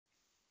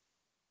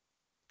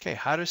Okay,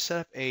 how to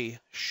set up a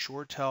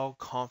ShoreTel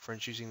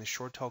conference using the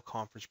ShoreTel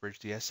Conference Bridge,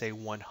 the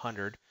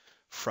SA100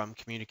 from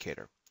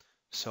Communicator.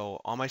 So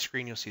on my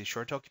screen, you'll see the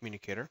ShoreTel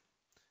Communicator.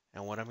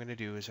 And what I'm going to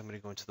do is I'm going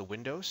to go into the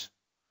Windows.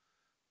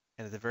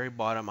 And at the very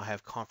bottom, I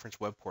have Conference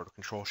Web Portal,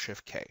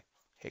 Control-Shift-K.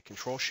 Hit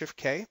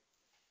Control-Shift-K,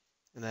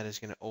 and that is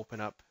going to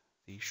open up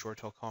the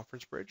ShoreTel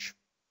Conference Bridge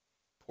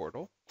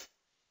portal.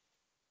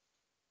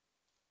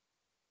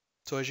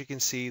 So as you can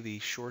see, the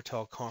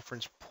ShoreTel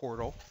Conference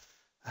portal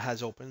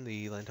has opened,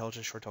 the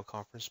LANtelligence ShoreTel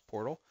Conference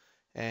portal.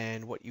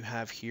 And what you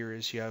have here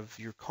is you have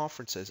your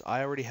conferences.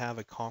 I already have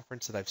a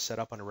conference that I've set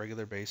up on a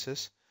regular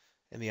basis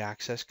in the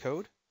access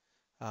code.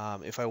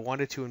 If I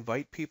wanted to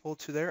invite people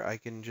to there, I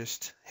can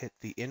just hit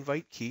the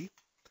invite key.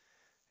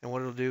 And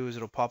what it'll do is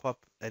it'll pop up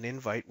an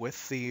invite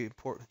with the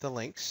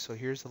links. So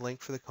here's the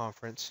link for the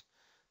conference.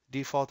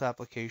 Default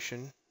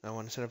application, I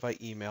want to send it by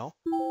email.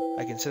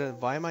 I can send it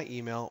via my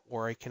email,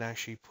 or I can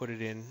actually put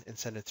it in and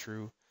send it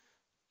through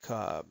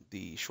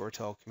the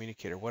ShoreTel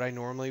Communicator. What I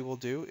normally will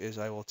do is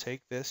I will take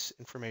this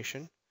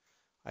information,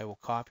 I will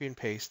copy and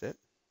paste it,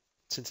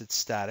 since it's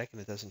static and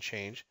it doesn't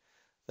change.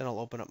 Then I'll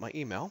open up my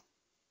email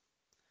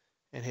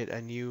and hit a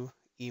new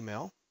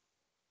email.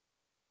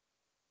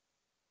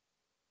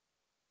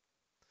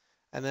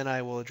 And then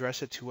I will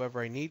address it to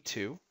whoever I need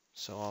to.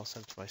 So I'll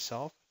send it to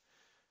myself,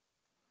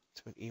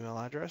 to an email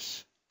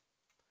address.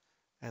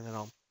 And then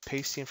I'll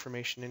paste the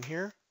information in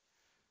here.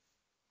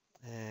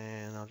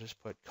 And I'll just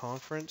put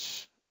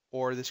conference,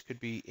 or this could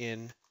be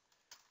in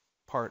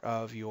part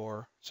of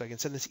your, so I can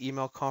send this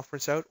email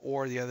conference out,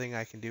 or the other thing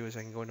I can do is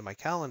I can go into my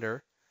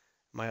calendar,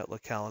 my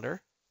Outlook calendar,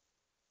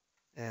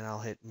 and I'll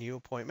hit new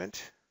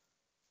appointment.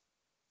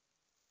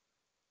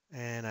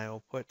 And I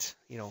will put,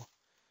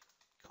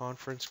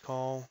 conference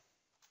call,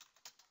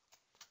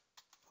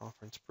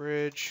 conference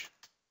bridge,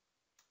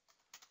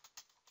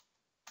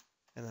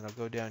 and then I'll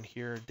go down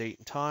here, date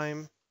and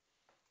time,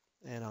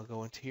 and I'll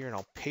go into here and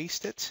I'll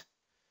paste it.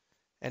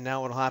 And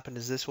now what will happen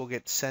is this will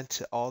get sent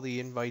to all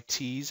the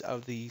invitees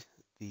of the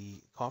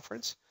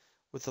conference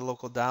with the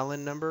local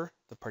dial-in number,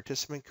 the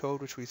participant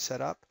code which we've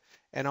set up,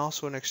 and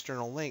also an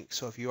external link.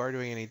 So if you are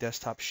doing any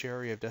desktop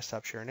share, you have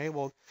desktop share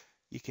enabled,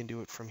 you can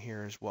do it from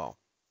here as well.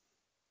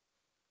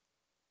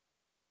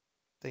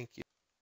 Thank you.